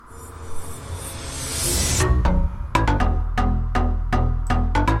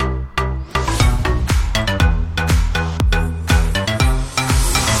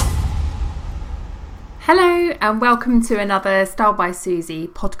and welcome to another Style by Susie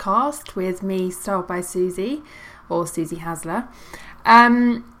podcast with me, Style by Susie, or Susie Hasler.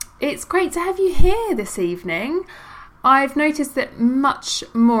 It's great to have you here this evening. I've noticed that much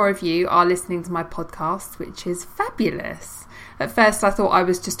more of you are listening to my podcast, which is fabulous. At first I thought I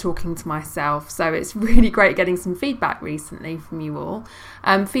was just talking to myself, so it's really great getting some feedback recently from you all.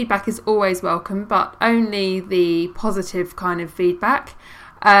 Feedback is always welcome, but only the positive kind of feedback.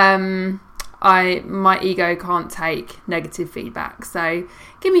 My ego can't take negative feedback, so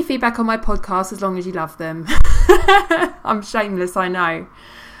give me feedback on my podcast as long as you love them. I'm shameless, I know.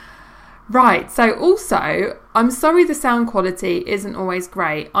 Right, so also, I'm sorry the sound quality isn't always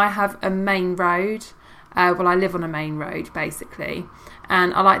great. I have a main road. I live on a main road, basically.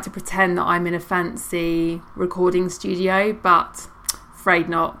 And I like to pretend that I'm in a fancy recording studio, but afraid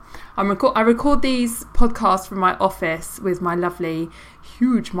not. I record these podcasts from my office with my lovely,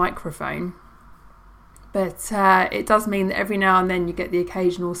 huge microphone. But it does mean that every now and then you get the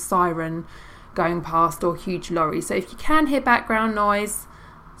occasional siren going past or huge lorry. So if you can hear background noise,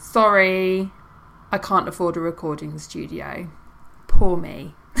 sorry, I can't afford a recording studio. Poor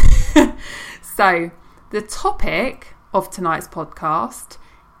me. So the topic of tonight's podcast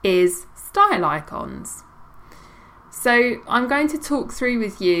is style icons. So I'm going to talk through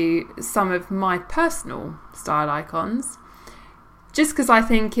with you some of my personal style icons, just because I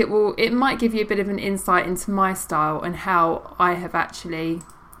think it might give you a bit of an insight into my style and how I have actually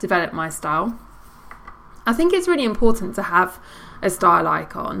developed my style. I think it's really important to have a style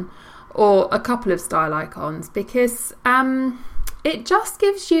icon or a couple of style icons because it just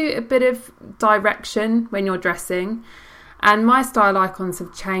gives you a bit of direction when you're dressing. And my style icons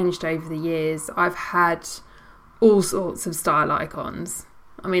have changed over the years. I've had all sorts of style icons.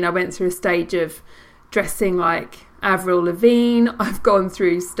 I mean, I went through a stage of dressing like Avril Lavigne. I've gone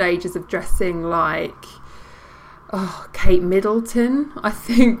through stages of dressing like Kate Middleton, I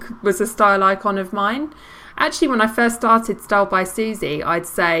think was a style icon of mine. Actually, when I first started Style by Susie, I'd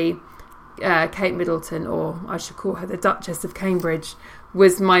say Kate Middleton, or I should call her the Duchess of Cambridge,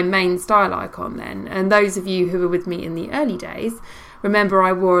 was my main style icon then. And those of you who were with me in the early days remember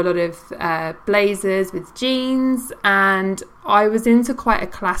I wore a lot of blazers with jeans, and I was into quite a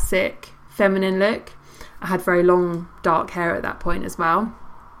classic feminine look. I had very long dark hair at that point as well.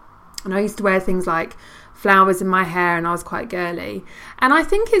 And I used to wear things like flowers in my hair, and I was quite girly. And I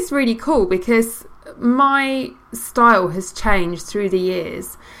think it's really cool because my style has changed through the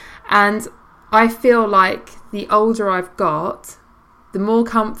years. And I feel like the older I've got, the more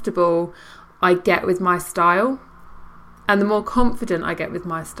comfortable I get with my style and the more confident I get with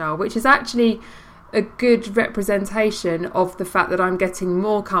my style, which is actually a good representation of the fact that I'm getting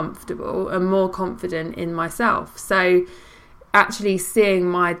more comfortable and more confident in myself. So actually seeing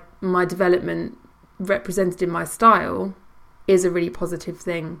my development represented in my style is a really positive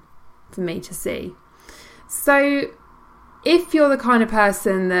thing for me to see. So if you're the kind of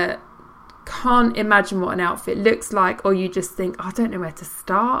person that can't imagine what an outfit looks like, or you just think, I don't know where to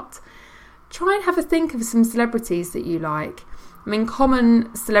start, try and have a think of some celebrities that you like. I mean,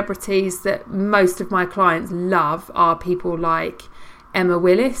 common celebrities that most of my clients love are people like Emma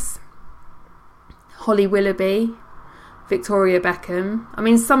Willis, Holly Willoughby, Victoria Beckham. I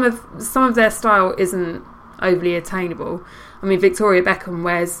mean, some of their style isn't overly attainable. I mean, Victoria Beckham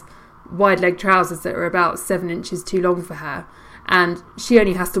wears wide leg trousers that are about 7 inches too long for her, and she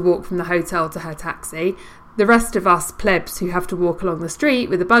only has to walk from the hotel to her taxi. The rest of us plebs who have to walk along the street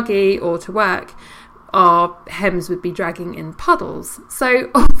with a buggy or to work, our hems would be dragging in puddles. So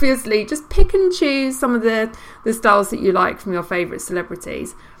obviously just pick and choose some of the styles that you like from your favourite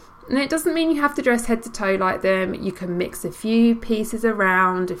celebrities. And it doesn't mean you have to dress head to toe like them. You can mix a few pieces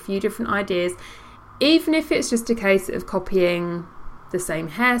around, a few different ideas, even if it's just a case of copying the same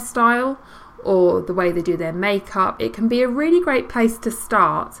hairstyle or the way they do their makeup. It can be a really great place to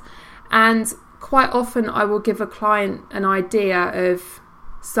start. And quite often I will give a client an idea of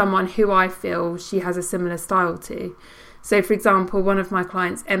someone who I feel she has a similar style to. So for example, one of my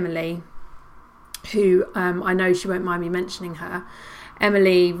clients, Emily, who I know she won't mind me mentioning her.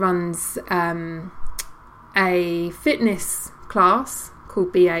 Emily runs a fitness class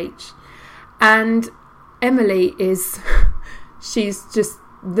called BH, and Emily she's just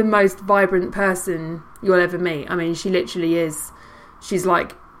the most vibrant person you'll ever meet. I mean, she literally is. She's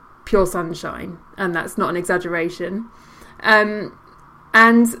like pure sunshine, and that's not an exaggeration.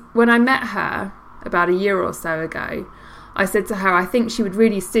 And when I met her about a year or so ago, I said to her, I think she would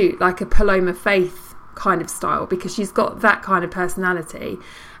really suit like a Paloma Faith kind of style, because she's got that kind of personality.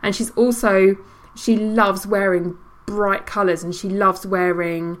 And she loves wearing bright colours, and she loves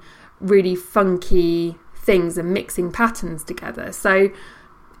wearing really funky things and mixing patterns together. So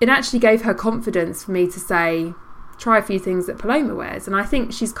it actually gave her confidence for me to say, try a few things that Paloma wears. And I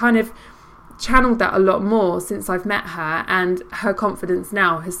think she's kind of channeled that a lot more since I've met her, and her confidence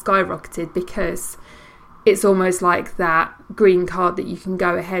now has skyrocketed because it's almost like that green card that you can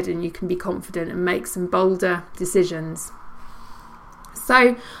go ahead and you can be confident and make some bolder decisions.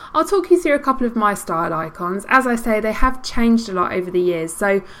 So I'll talk you through a couple of my style icons. As I say, they have changed a lot over the years,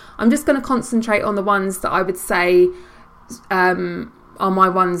 so I'm just going to concentrate on the ones that I would say are my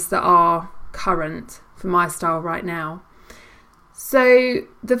ones that are current for my style right now. So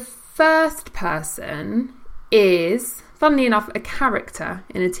the first person is, funnily enough, a character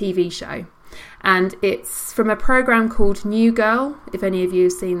in a TV show, and it's from a program called New Girl, if any of you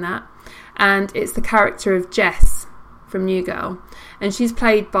have seen that, and it's the character of Jess from New Girl, and she's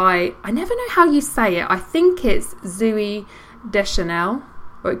played by, I never know how you say it, I think it's Zooey Deschanel,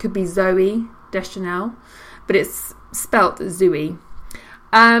 or it could be Zoe Deschanel, but it's spelt Zooey.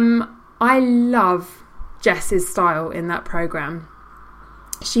 I love Jess's style in that program.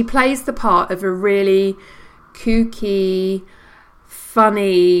 She plays the part of a really kooky,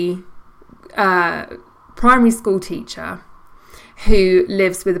 funny primary school teacher who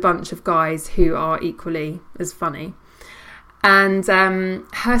lives with a bunch of guys who are equally as funny. And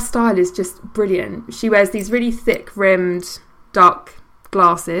her style is just brilliant. She wears these really thick-rimmed dark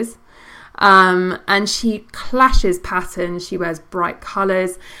glasses, and she clashes patterns. She wears bright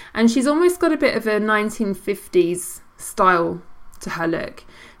colours, and she's almost got a bit of a 1950s style to her look.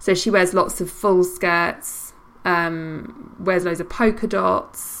 So she wears lots of full skirts, wears loads of polka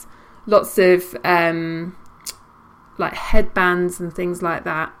dots, lots of like headbands and things like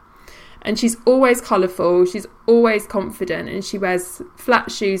that. And she's always colourful, she's always confident, and she wears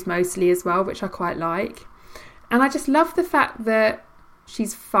flat shoes mostly as well, which I quite like. And I just love the fact that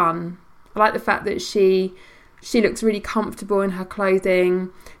she's fun. I like the fact that she looks really comfortable in her clothing.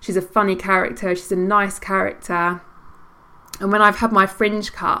 She's a funny character, she's a nice character. And when I've had my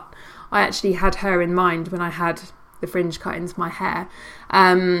fringe cut, I actually had her in mind when I had the fringe cut into my hair.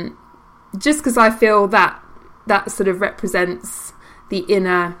 Just because I feel that sort of represents the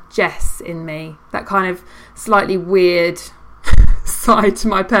inner Jess in me, that kind of slightly weird side to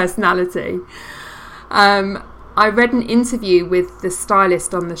my personality. I read an interview with the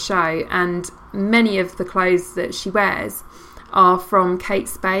stylist on the show, and many of the clothes that she wears are from Kate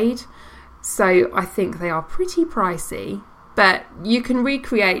Spade, so I think they are pretty pricey, but you can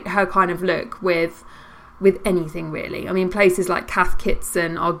recreate her kind of look with anything really. I mean, places like Cath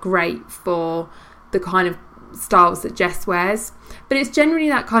Kidston are great for the kind of styles that Jess wears, but it's generally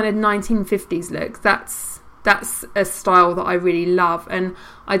that kind of 1950s look. That's a style that I really love, and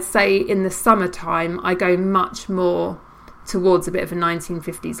I'd say in the summertime I go much more towards a bit of a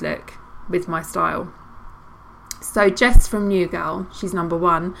 1950s look with my style. So Jess from New Girl, she's number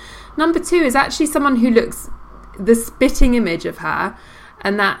one. Number two is actually someone who looks the spitting image of her,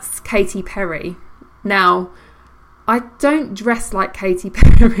 and that's Katy Perry. Now, I don't dress like Katy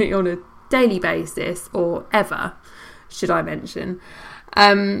Perry on a daily basis, or ever, should I mention,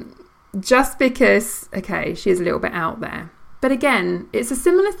 just because, okay, she is a little bit out there. But again, it's a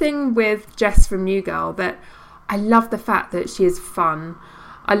similar thing with Jess from New Girl, that I love the fact that she is fun.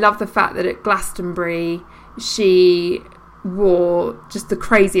 I love the fact that at Glastonbury she wore just the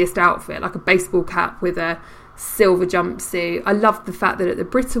craziest outfit, like a baseball cap with a silver jumpsuit. I love the fact that at the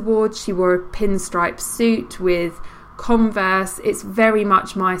Brit Awards she wore a pinstripe suit with Converse. It's very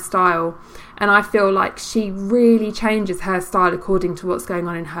much my style, and I feel like she really changes her style according to what's going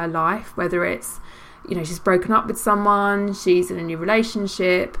on in her life, whether it's, you know, she's broken up with someone, she's in a new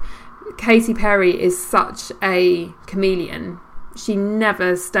relationship. Katy Perry is such a chameleon. She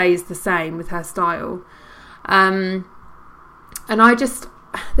never stays the same with her style, and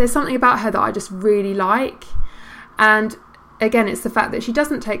there's something about her that I just really like. And again, it's the fact that she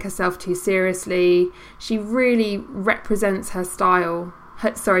doesn't take herself too seriously. She really represents her style.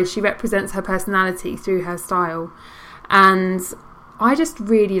 She represents her personality through her style. And I just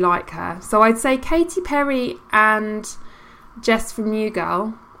really like her. So I'd say Katy Perry and Jess from New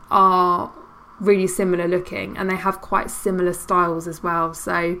Girl are really similar looking, and they have quite similar styles as well.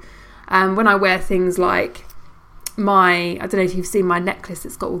 So when I wear things like I don't know if you've seen my necklace,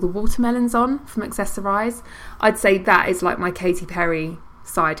 it's got all the watermelons on from Accessorize, I'd say that is like my Katy Perry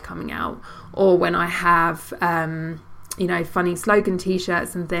side coming out. Or when I have funny slogan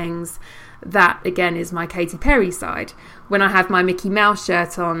t-shirts and things, that again is my Katy Perry side. When I have my Mickey Mouse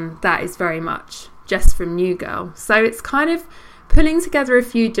shirt on, that is very much Jess from New Girl. So it's kind of pulling together a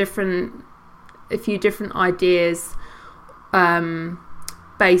few different ideas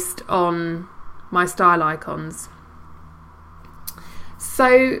based on my style icons.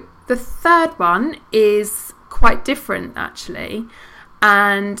 So the third one is quite different actually,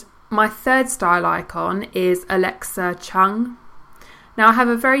 and my third style icon is Alexa Chung. Now I have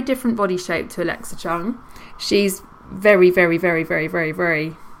a very different body shape to Alexa Chung. She's very, very, very, very, very,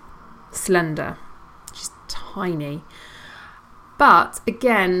 very slender. She's tiny. But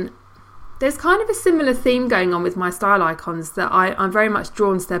again, there's kind of a similar theme going on with my style icons, that I'm very much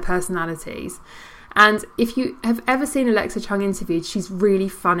drawn to their personalities. And if you have ever seen Alexa Chung interviewed, she's really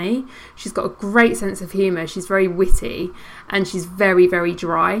funny. She's got a great sense of humour. She's very witty, and she's very, very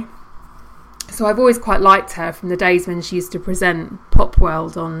dry. So I've always quite liked her from the days when she used to present Pop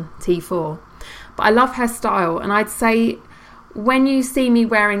World on T4. But I love her style, and I'd say when you see me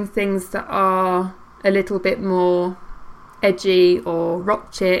wearing things that are a little bit more edgy or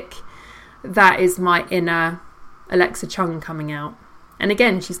rock chick, that is my inner Alexa Chung coming out. And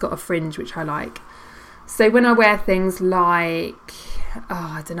again, she's got a fringe, which I like. So when I wear things like,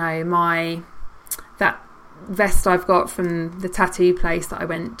 I don't know, that vest I've got from the tattoo place that I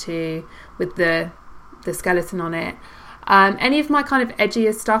went to with the skeleton on it, any of my kind of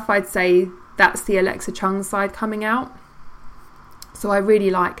edgier stuff, I'd say that's the Alexa Chung side coming out. So I really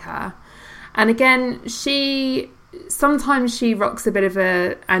like her. And again, sometimes she rocks a bit of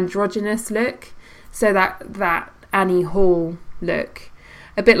a androgynous look, so that Annie Hall look,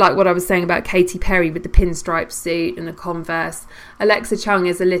 a bit like what I was saying about Katy Perry with the pinstripe suit and the Converse. Alexa Chung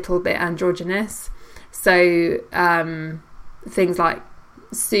is a little bit androgynous, so things like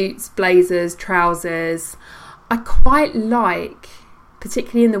suits, blazers, trousers. I quite like,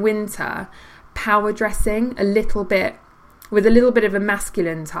 particularly in the winter, power dressing with a little bit of a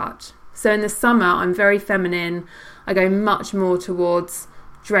masculine touch. So in the summer, I'm very feminine. I go much more towards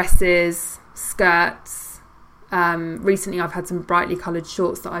dresses, skirts. Recently, I've had some brightly coloured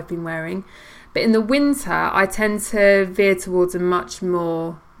shorts that I've been wearing. But in the winter, I tend to veer towards a much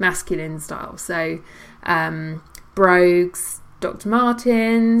more masculine style. So brogues, Dr.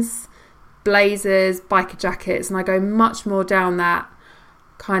 Martens, blazers, biker jackets, and I go much more down that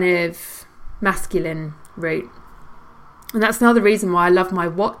kind of masculine route. And that's another reason why I love my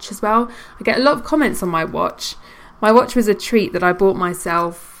watch as well. I get a lot of comments on my watch. My watch was a treat that I bought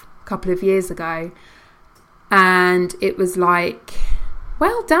myself a couple of years ago. And it was like,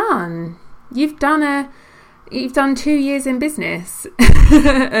 well done. You've done 2 years in business.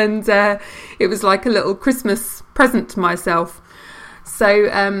 And it was like a little Christmas present to myself. So,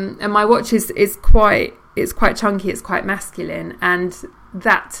 and my watch is quite chunky, it's quite masculine. And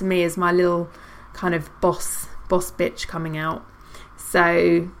that to me is my little kind of boss bitch coming out.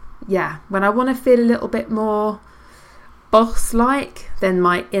 So yeah, when I want to feel a little bit more boss-like, then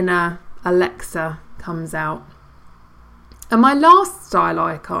my inner Alexa comes out. And my last style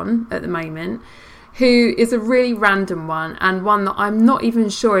icon at the moment, who is a really random one, and one that I'm not even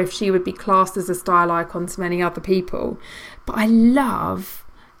sure if she would be classed as a style icon to many other people, but I love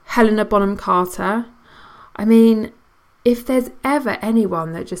Helena Bonham Carter. I mean, if there's ever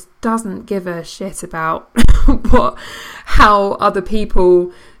anyone that just doesn't give a shit about how other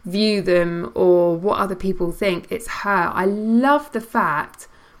people view them or what other people think, it's her. I love the fact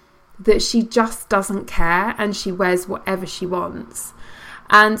that she just doesn't care and she wears whatever she wants.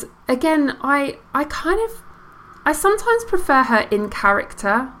 And again, I sometimes prefer her in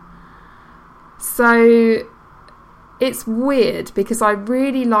character. So it's weird because I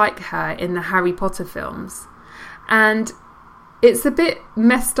really like her in the Harry Potter films. And it's a bit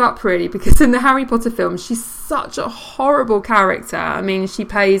messed up really, because in the Harry Potter films, she's such a horrible character. I mean, she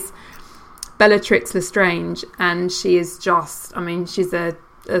plays Bellatrix Lestrange, and she is just, she's a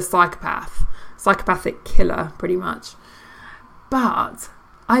psychopathic killer, pretty much. But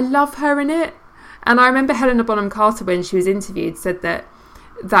I love her in it. And I remember Helena Bonham Carter, when she was interviewed, said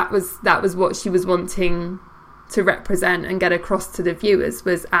that was what she was wanting to represent and get across to the viewers,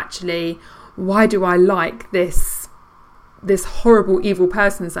 was actually, why do I like this horrible evil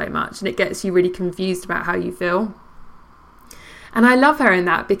person so much? And it gets you really confused about how you feel. And I love her in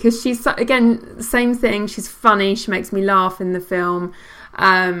that because she's, again, same thing. She's funny. She makes me laugh in the film.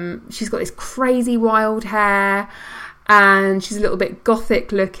 She's got this crazy wild hair and she's a little bit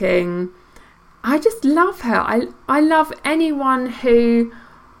gothic looking. I just love her. I love anyone who,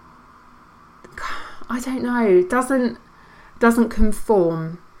 I don't know, doesn't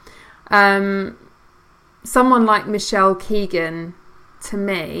conform. Someone like Michelle Keegan, to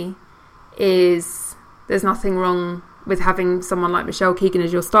me, there's nothing wrong with having someone like Michelle Keegan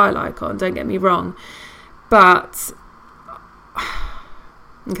as your style icon, don't get me wrong. But,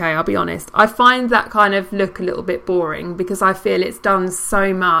 okay, I'll be honest. I find that kind of look a little bit boring because I feel it's done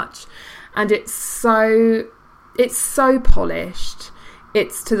so much and it's so polished.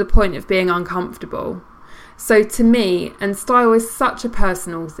 It's to the point of being uncomfortable. So to me, and style is such a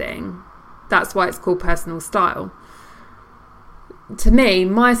personal thing, that's why it's called personal style. To me,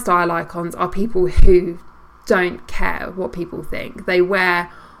 my style icons are people who don't care what people think. They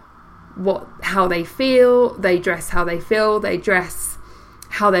wear how they feel, they dress how they feel, they dress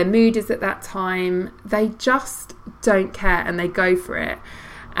how their mood is at that time. They just don't care and they go for it.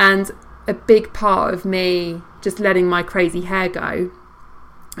 And a big part of me just letting my crazy hair go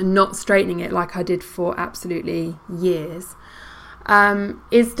and not straightening it like I did for absolutely years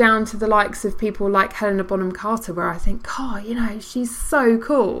is down to the likes of people like Helena Bonham Carter, where I think, she's so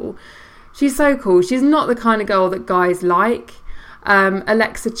cool. She's so cool. She's not the kind of girl that guys like.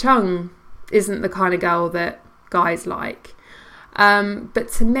 Alexa Chung isn't the kind of girl that guys like. But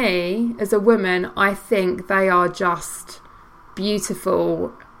to me, as a woman, I think they are just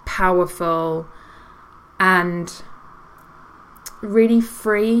beautiful, powerful, and really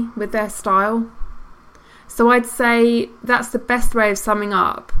free with their style. So I'd say that's the best way of summing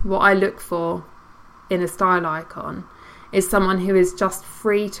up what I look for in a style icon, is someone who is just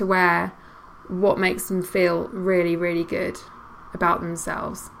free to wear what makes them feel really, really good about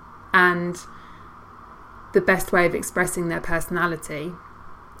themselves, and the best way of expressing their personality.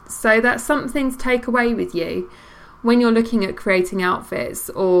 So that's something to take away with you when you're looking at creating outfits,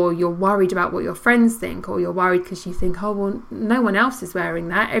 or you're worried about what your friends think, or you're worried because you think, oh, well, no one else is wearing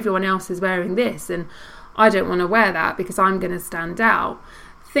that, everyone else is wearing this, and I don't want to wear that because I'm going to stand out.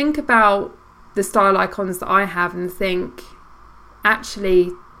 Think about the style icons that I have and think,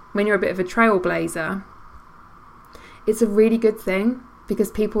 actually, when you're a bit of a trailblazer, it's a really good thing,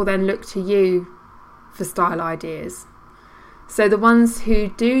 because people then look to you for style ideas. So the ones who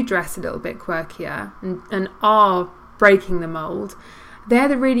do dress a little bit quirkier and are breaking the mould, they're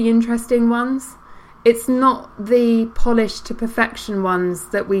the really interesting ones. It's not the polished to perfection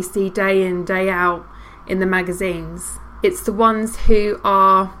ones that we see day in, day out in the magazines. It's the ones who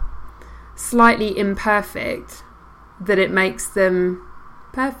are slightly imperfect that it makes them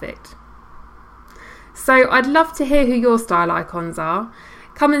perfect. So I'd love to hear who your style icons are.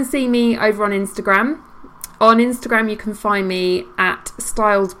 Come and see me over on Instagram. On Instagram, you can find me at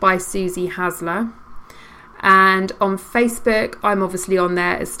Styled by Susie Hasler. And on Facebook, I'm obviously on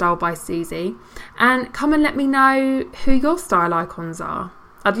there as Styled by Susie. And come and let me know who your style icons are.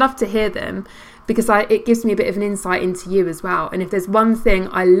 I'd love to hear them, because it gives me a bit of an insight into you as well. And if there's one thing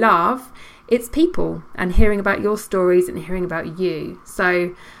I love, it's people and hearing about your stories and hearing about you.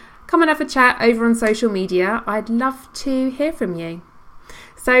 So come and have a chat over on social media. I'd love to hear from you.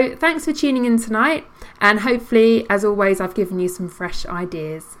 So thanks for tuning in tonight, and hopefully, as always, I've given you some fresh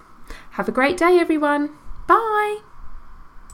ideas. Have a great day, everyone. Bye.